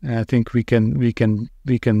practice, and I think we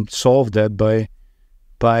can solve that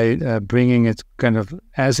by bringing it kind of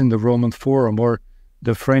as in the Roman Forum or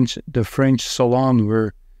the French salon,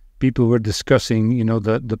 where people were discussing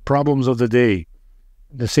the problems of the day.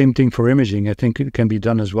 The same thing for imaging. I think it can be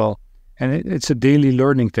done as well. And it's a daily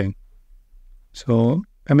learning thing. So,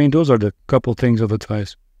 I mean, those are the couple things of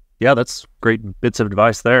advice. Yeah, that's great bits of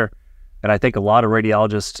advice there. And I think a lot of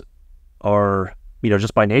radiologists are,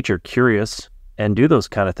 just by nature, curious and do those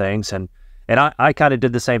kind of things. And I kind of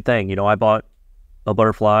did the same thing. I bought a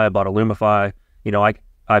Butterfly, I bought a Lumify.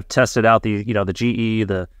 I've tested out the, the GE,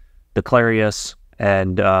 the Clarius,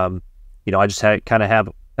 and, I just kind of have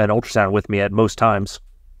an ultrasound with me at most times.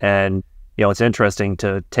 And it's interesting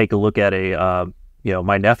to take a look at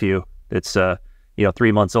my nephew that's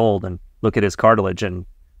 3 months old and look at his cartilage, and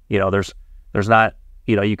there's not,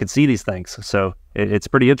 you can see these things. So it's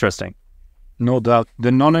pretty interesting. No doubt.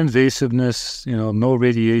 The non-invasiveness, no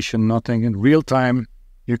radiation, nothing. In real time,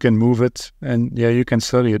 you can move it, and you can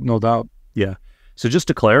study it, no doubt. Yeah. So just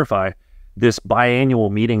to clarify, this biannual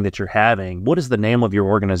meeting that you're having, what is the name of your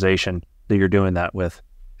organization that you're doing that with?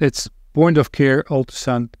 It's point of care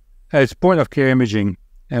ultrasound. It's point of care imaging,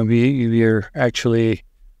 and we are actually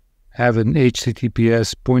have an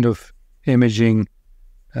HTTPS point of imaging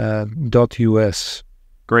 .us.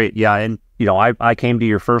 Great, yeah, and I came to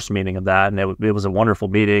your first meeting of that, and it was a wonderful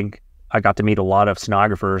meeting. I got to meet a lot of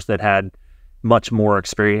sonographers that had much more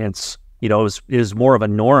experience. It was more of a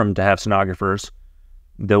norm to have sonographers,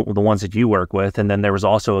 the ones that you work with, and then there was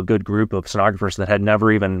also a good group of sonographers that had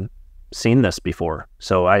never even seen this before.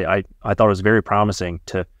 So I thought it was very promising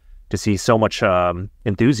to see so much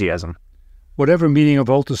enthusiasm. Whatever meeting of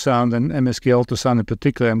ultrasound and MSK ultrasound in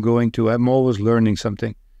particular I'm going to, I'm always learning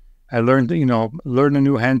something. I learned, learn a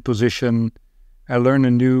new hand position. I learn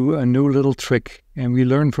a new little trick, and we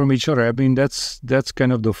learn from each other. I mean, that's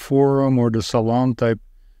kind of the forum or the salon type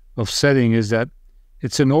of setting, is that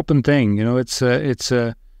it's an open thing. It's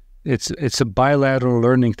a bilateral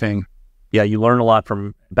learning thing. Yeah, you learn a lot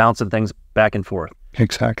from bouncing things back and forth.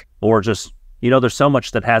 Exactly. Or just, there's so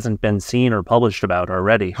much that hasn't been seen or published about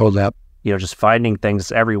already. Hold up. Just finding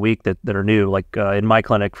things every week that are new. Like in my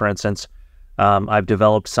clinic, for instance, I've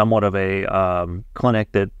developed somewhat of a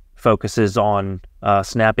clinic that focuses on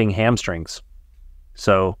snapping hamstrings.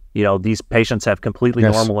 So, these patients have completely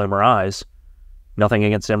normal MRIs, nothing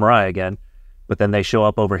against MRI again, but then they show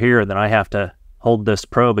up over here, and then I have to hold this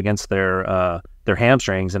probe against their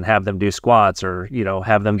hamstrings and have them do squats, or,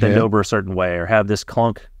 have them bend over a certain way, or have this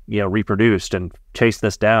clunk, reproduced, and chase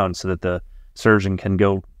this down so that the surgeon can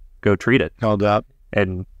go treat it. All that.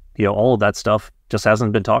 And, all of that stuff just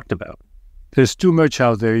hasn't been talked about. There's too much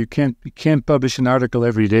out there. You can't publish an article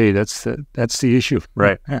every day. That's the issue.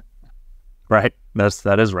 Right. Right.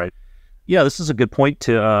 That is right. Yeah, this is a good point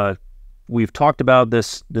to, we've talked about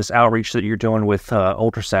this outreach that you're doing with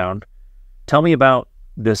ultrasound. Tell me about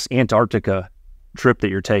this Antarctica trip that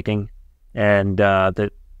you're taking, and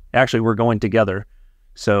that actually we're going together.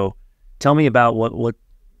 So tell me about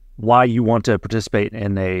why you want to participate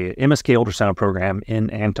in a MSK ultrasound program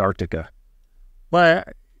in Antarctica. Well,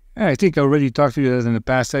 I think I already talked to you in the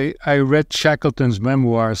past. I read Shackleton's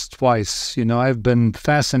memoirs twice. I've been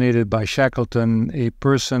fascinated by Shackleton, a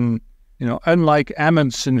person, unlike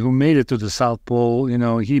Amundsen, who made it to the South Pole.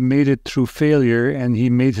 He made it through failure, and he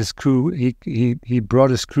made his crew, he brought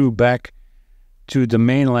his crew back to the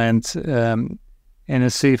mainland in a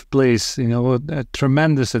safe place. A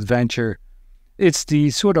tremendous adventure. it's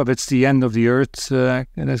the end of the earth, and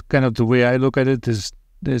that's kind of the way I look at it.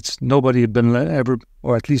 It's nobody had been ever,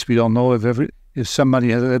 or at least we don't know if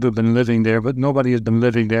somebody has ever been living there, but nobody has been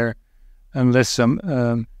living there unless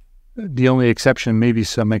the only exception maybe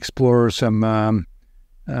some explorers, some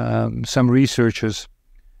researchers.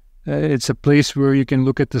 It's a place where you can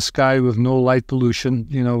look at the sky with no light pollution.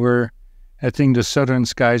 Where I think the southern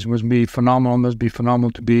skies must be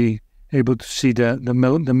phenomenal to be able to see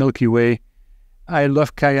the Milky Way. I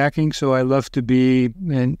love kayaking, so I love to be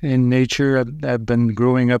in nature. I've been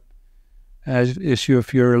growing up,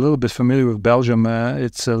 if you're a little bit familiar with Belgium,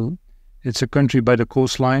 it's a country by the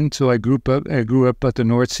coastline. So I grew up at the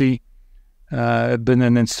North Sea. I've been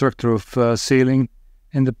an instructor of sailing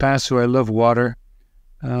in the past, so I love water.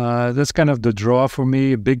 That's kind of the draw for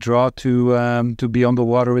me, a big draw to be on the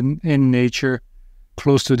water in nature,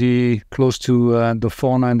 close to the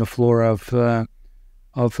fauna and the flora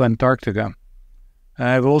of Antarctica.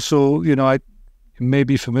 I've also, I may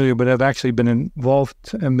be familiar, but I've actually been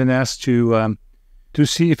involved and been asked to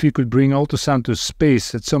see if you could bring ultrasound to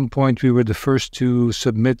space. At some point, we were the first to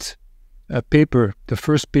submit a paper, the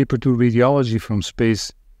first paper to radiology from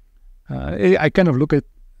space. I kind of look at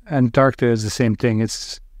Antarctica as the same thing.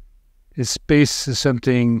 It's space is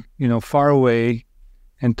something, far away.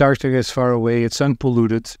 Antarctica is far away. It's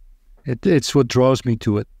unpolluted. It's what draws me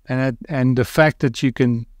to it. And the fact that you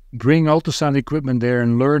can bring ultrasound equipment there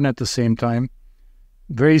and learn at the same time,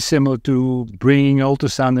 very similar to bringing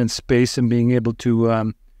ultrasound in space and being able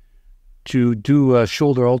to do a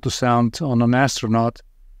shoulder ultrasound on an astronaut.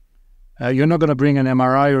 You're not going to bring an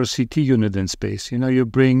MRI or a CT unit in space. You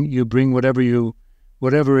bring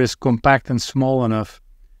whatever is compact and small enough.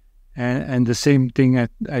 And the same thing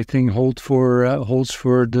I think holds for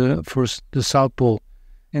the South Pole.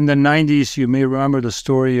 In the 90s, you may remember the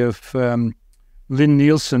story of Lynn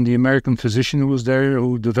Nielsen, the American physician who was there,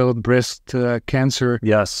 who developed breast cancer.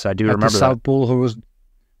 Yes, I do remember at the South Pole,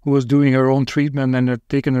 who was doing her own treatment and had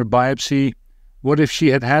taken her biopsy. What if she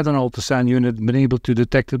had an ultrasound unit, been able to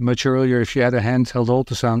detect it much earlier? If she had a handheld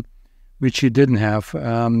ultrasound, which she didn't have,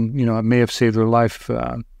 it may have saved her life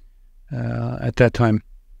at that time.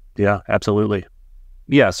 Yeah, absolutely.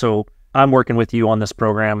 Yeah, so I'm working with you on this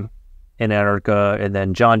program in Antarctica, and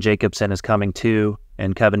then John Jacobson is coming too,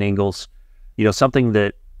 and Kevin Ingalls. Something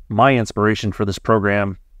that my inspiration for this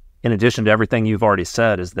program, in addition to everything you've already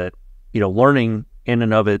said, is that, learning in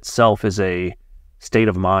and of itself is a state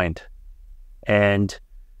of mind. And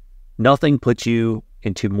nothing puts you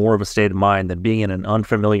into more of a state of mind than being in an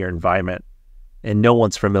unfamiliar environment, and no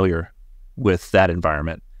one's familiar with that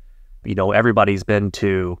environment. Everybody's been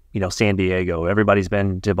to, San Diego, everybody's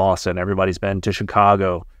been to Boston, everybody's been to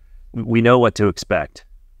Chicago. We know what to expect.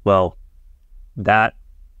 Well, that,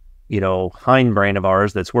 hindbrain of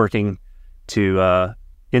ours that's working to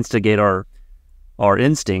instigate our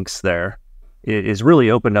instincts there is really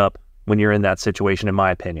opened up when you're in that situation, in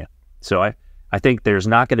my opinion. So I think there's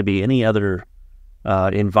not going to be any other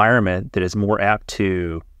environment that is more apt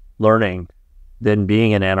to learning than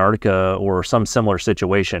being in Antarctica or some similar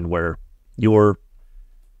situation where you're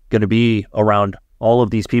going to be around all of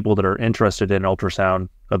these people that are interested in ultrasound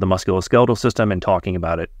of the musculoskeletal system and talking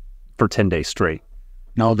about it for 10 days straight.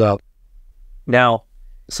 No doubt. Now,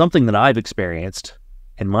 something that I've experienced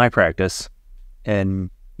in my practice, and,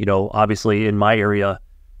 obviously in my area,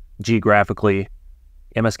 geographically,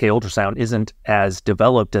 MSK ultrasound isn't as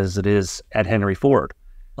developed as it is at Henry Ford.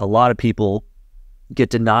 A lot of people get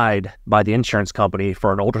denied by the insurance company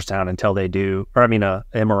for an ultrasound until they do, a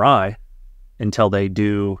MRI, until they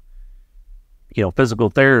do, physical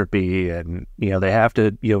therapy, and, they have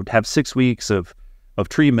to, have 6 weeks of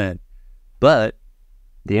treatment, but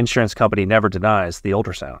the insurance company never denies the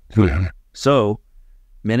ultrasound. Yeah. So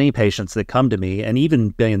many patients that come to me, and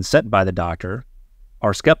even being sent by the doctor,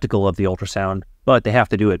 are skeptical of the ultrasound, but they have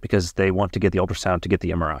to do it because they want to get the ultrasound to get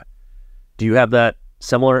the MRI. Do you have that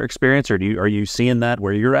similar experience, or are you seeing that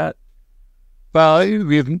where you're at? Well,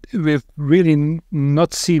 we've really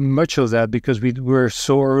not seen much of that because we were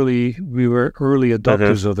so early. We were early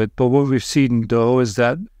adopters of it. But what we've seen though is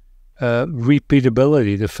that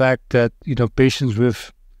repeatability. The fact that patients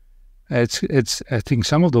with I think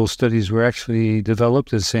some of those studies were actually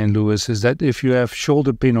developed in St. Louis. Is that if you have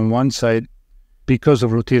shoulder pain on one side because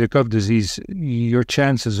of rotator cuff disease, your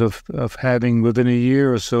chances of having within a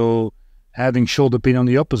year or so having shoulder pain on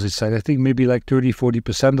the opposite side. I think maybe like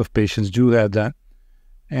 30-40% of patients do have that.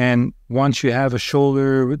 And once you have a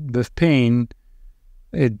shoulder with pain,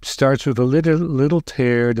 it starts with a little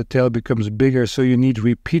tear, the tail becomes bigger, so you need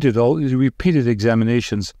repeated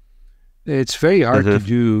examinations. It's very hard to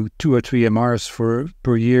do 2 or 3 MRs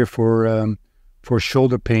per year for for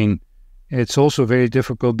shoulder pain. It's also very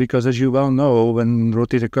difficult because, as you well know, when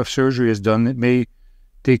rotator cuff surgery is done, it may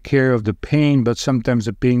take care of the pain, but sometimes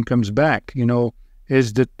the pain comes back.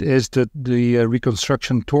 Is the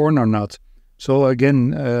reconstruction torn or not? So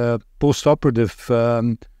again, post-operative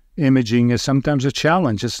imaging is sometimes a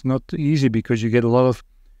challenge. It's not easy because you get a lot of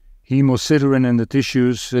hemosiderin in the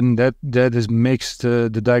tissues, and that makes the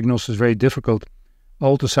diagnosis very difficult.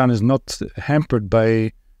 Ultrasound is not hampered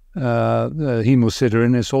by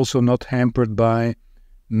hemosiderin. It's also not hampered by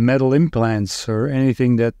metal implants or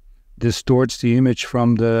anything that distorts the image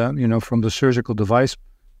from the surgical device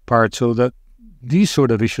part. So that these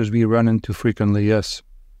sort of issues we run into frequently. Yes.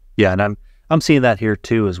 Yeah, and I'm seeing that here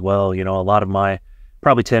too as well. A lot of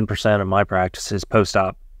probably 10% of my practice is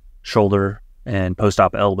post-op shoulder and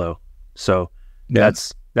post-op elbow. So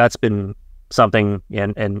that's been something,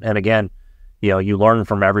 and again, you learn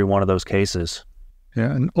from every one of those cases.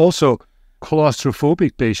 Yeah, and also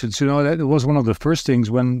claustrophobic patients. That was one of the first things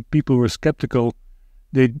when people were skeptical.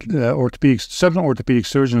 Seven orthopedic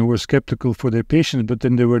surgeons were skeptical for their patients, but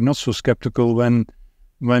then they were not so skeptical when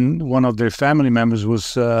one of their family members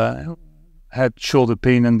had shoulder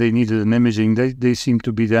pain and they needed an imaging. They seemed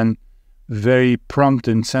to be then very prompt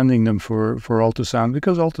in sending them for ultrasound,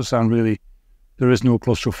 because ultrasound really, there is no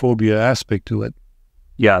claustrophobia aspect to it.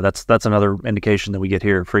 Yeah, that's another indication that we get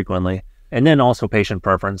here frequently. And then also patient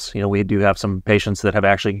preference. We do have some patients that have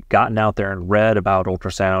actually gotten out there and read about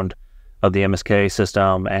ultrasound of the MSK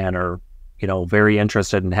system and are, very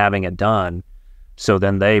interested in having it done. So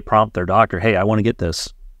then they prompt their doctor, hey, I want to get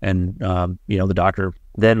this. And, the doctor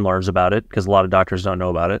then learns about it, because a lot of doctors don't know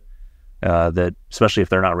about it, that especially if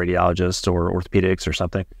they're not radiologists or orthopedics or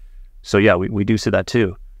something. So yeah, we do see that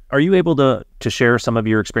too. Are you able to share some of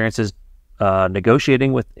your experiences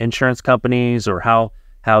negotiating with insurance companies, or how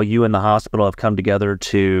you and the hospital have come together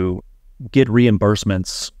to get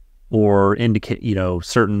reimbursements or indicate,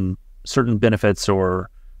 certain benefits, or,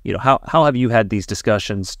 how have you had these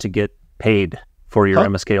discussions to get paid for your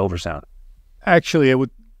MSK ultrasound? Actually, I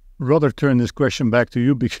would rather turn this question back to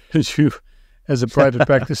you, because you, as a private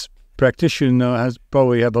practitioner,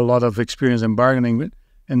 probably have a lot of experience in bargaining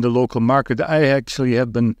in the local market. I actually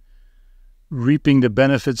have been reaping the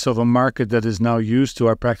benefits of a market that is now used to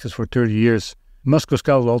our practice for 30 years.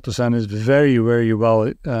 Musculoskeletal ultrasound is very, very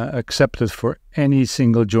well accepted for any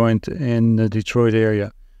single joint in the Detroit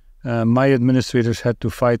area. My administrators had to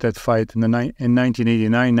fight that fight in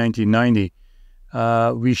 1989,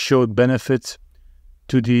 1990. We showed benefits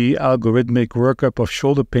to the algorithmic workup of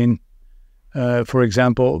shoulder pain, for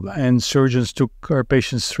example, and surgeons took our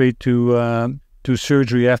patients straight to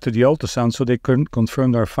surgery after the ultrasound, so they couldn't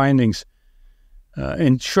confirm our findings.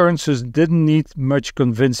 Insurances didn't need much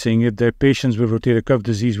convincing if their patients with rotator cuff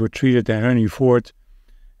disease were treated at Henry Ford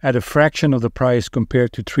at a fraction of the price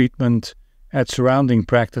compared to treatment at surrounding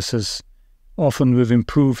practices, often with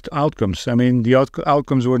improved outcomes. I mean, the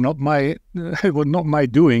outcomes were not my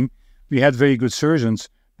doing. We had very good surgeons,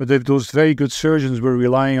 but if those very good surgeons were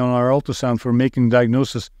relying on our ultrasound for making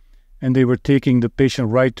diagnosis, and they were taking the patient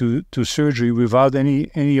right to surgery without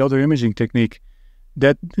any other imaging technique,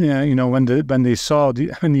 that when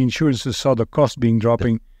the insurances saw the cost being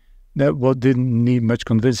dropping, that didn't need much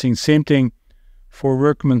convincing. Same thing for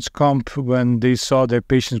workman's comp, when they saw their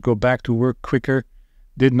patients go back to work quicker,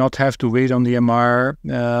 did not have to wait on the MR,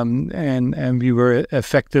 and we were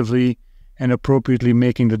effectively and appropriately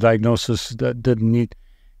making the diagnosis that didn't need.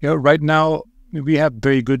 Right now we have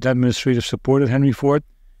very good administrative support at Henry Ford.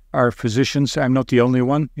 Our physicians, I'm not the only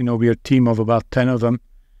one. We are a team of about 10 of them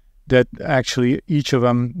that actually each of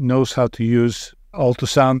them knows how to use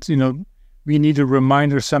ultrasound. We need a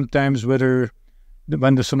reminder sometimes when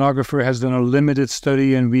the sonographer has done a limited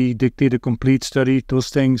study and we dictate a complete study, those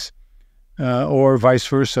things, or vice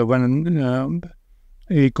versa, when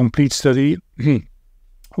a complete study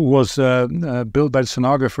was built by the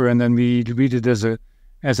sonographer and then we read it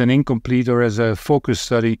as an incomplete or as a focus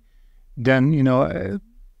study, then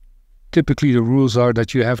typically the rules are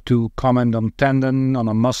that you have to comment on tendon, on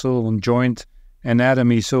a muscle, on joint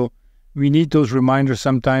anatomy. So we need those reminders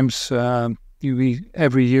sometimes.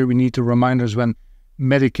 Every year we need to reminders when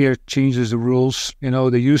Medicare changes the rules.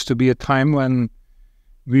 There used to be a time when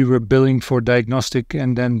we were billing for diagnostic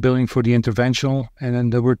and then billing for the interventional, and then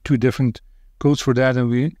there were two different codes for that,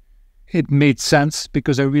 and it made sense,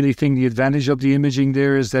 because I really think the advantage of the imaging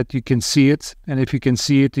there is that you can see it, and if you can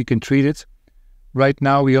see it, you can treat it. Right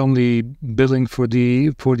now, we only billing for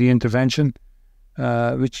the intervention,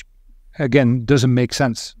 which again doesn't make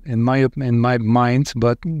sense in my mind.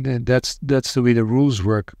 But that's the way the rules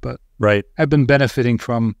work. But right, I've been benefiting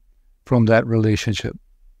from that relationship.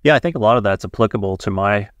 Yeah, I think a lot of that's applicable to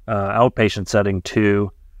my outpatient setting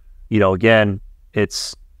too. Again,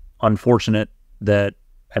 it's unfortunate that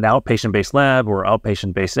an outpatient-based lab or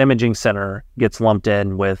outpatient-based imaging center gets lumped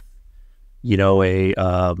in with,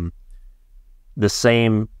 the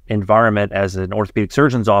same environment as an orthopedic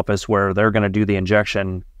surgeon's office where they're going to do the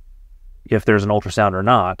injection if there's an ultrasound or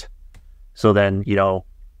not. So then,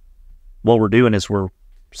 what we're doing is we're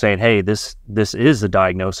saying, hey, this is a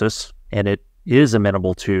diagnosis and it is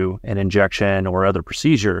amenable to an injection or other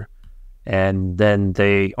procedure. And then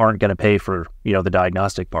they aren't going to pay for, the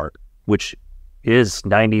diagnostic part, which is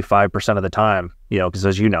 95% of the time, because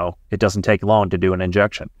as you know, it doesn't take long to do an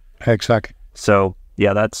injection. Exactly. So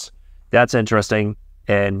yeah, that's interesting.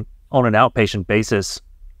 And on an outpatient basis,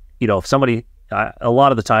 if somebody, a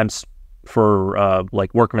lot of the times for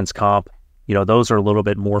like workman's comp, those are a little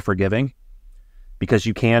bit more forgiving because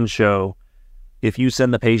you can show, if you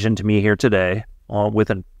send the patient to me here today with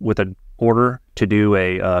an order to do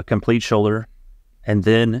a complete shoulder and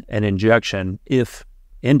then an injection, if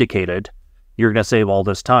indicated, you're going to save all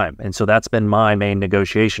this time. And so that's been my main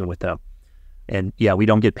negotiation with them. And yeah, we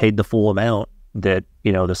don't get paid the full amount that,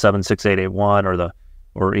 the 76881 or the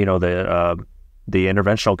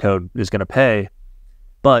interventional code is going to pay,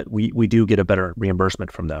 but we do get a better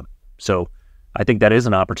reimbursement from them. So I think that is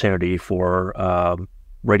an opportunity for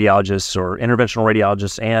radiologists or interventional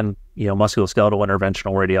radiologists and, musculoskeletal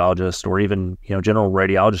interventional radiologists or even, general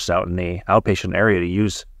radiologists out in the outpatient area to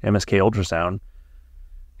use MSK ultrasound.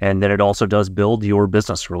 And then it also does build your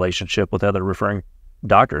business relationship with other referring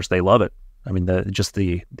doctors. They love it. I mean,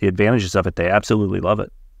 the advantages of it, they absolutely love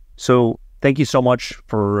it. So thank you so much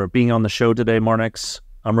for being on the show today, Marnix.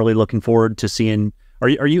 I'm really looking forward to seeing, are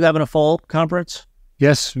you having a fall conference?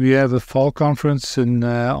 Yes, we have a fall conference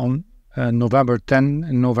on November 10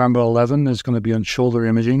 and November 11. It's going to be on shoulder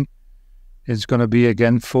imaging. It's going to be,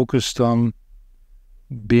 again, focused on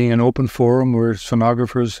being an open forum where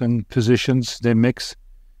sonographers and physicians, they mix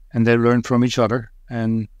and they learn from each other.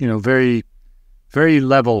 And, very, very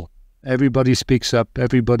level. Everybody speaks up.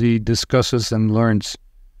 Everybody discusses and learns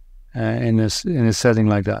in a setting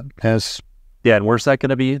like that. Yes. Yeah, and where's that going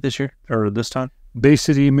to be this year or this time? Bay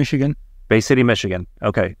City, Michigan. Bay City, Michigan.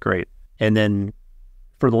 Okay, great. And then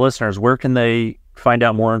for the listeners, where can they find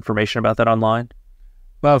out more information about that online?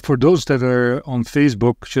 Well, for those that are on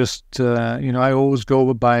Facebook, just, I always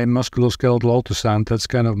go by musculoskeletal ultrasound. That's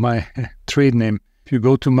kind of my trade name. If you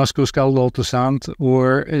go to musculoskeletal ultrasound,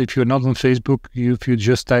 or if you're not on Facebook, if you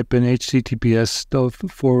just type in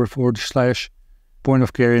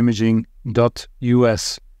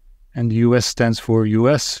https://pointofcareimaging.us, and the US stands for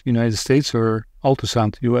US, United States, or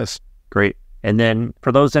ultrasound US. Great. And then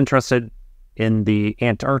for those interested in the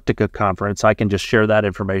Antarctica conference, I can just share that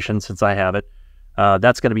information since I have it.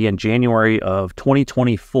 That's going to be in January of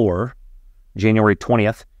 2024, January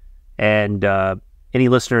 20th. And any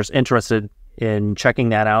listeners interested in checking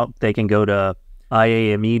that out, they can go to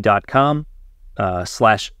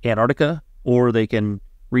iame.com/Antarctica, or they can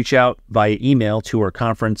reach out via email to our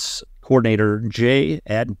conference coordinator,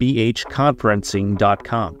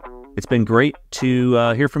 j@bhconferencing.com. It's been great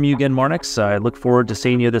to hear from you again, Marnix. I look forward to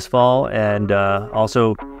seeing you this fall and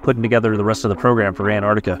also putting together the rest of the program for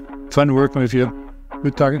Antarctica. Fun working with you.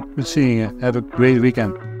 Good talking. Good seeing you. Have a great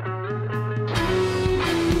weekend.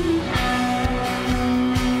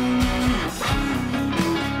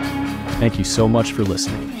 Thank you so much for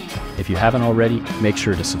listening. If you haven't already, make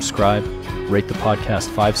sure to subscribe, rate the podcast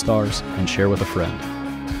 5 stars, and share with a friend.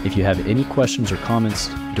 If you have any questions or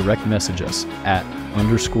comments, direct message us at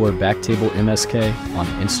 _BackTable MSK on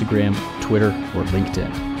Instagram, Twitter, or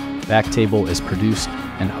LinkedIn. BackTable is produced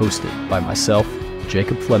and hosted by myself,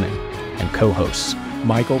 Jacob Fleming, and co-hosts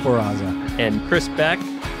Michael Barraza and Chris Beck.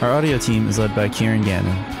 Our audio team is led by Kieran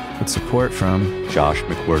Gannon, with support from Josh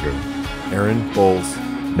McWhirter, Aaron Bowles,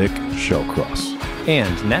 Nick Shellcross,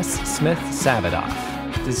 and Ness Smith-Savadoff.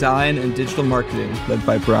 Design and digital marketing led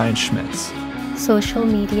by Brian Schmitz. Social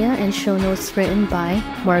media and show notes written by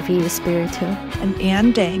Marvi Espiritu and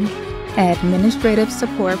Ann Dang. Administrative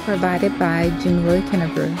support provided by Jinwoo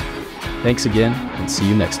Kennebrew. Thanks again, and see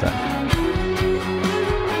you next time.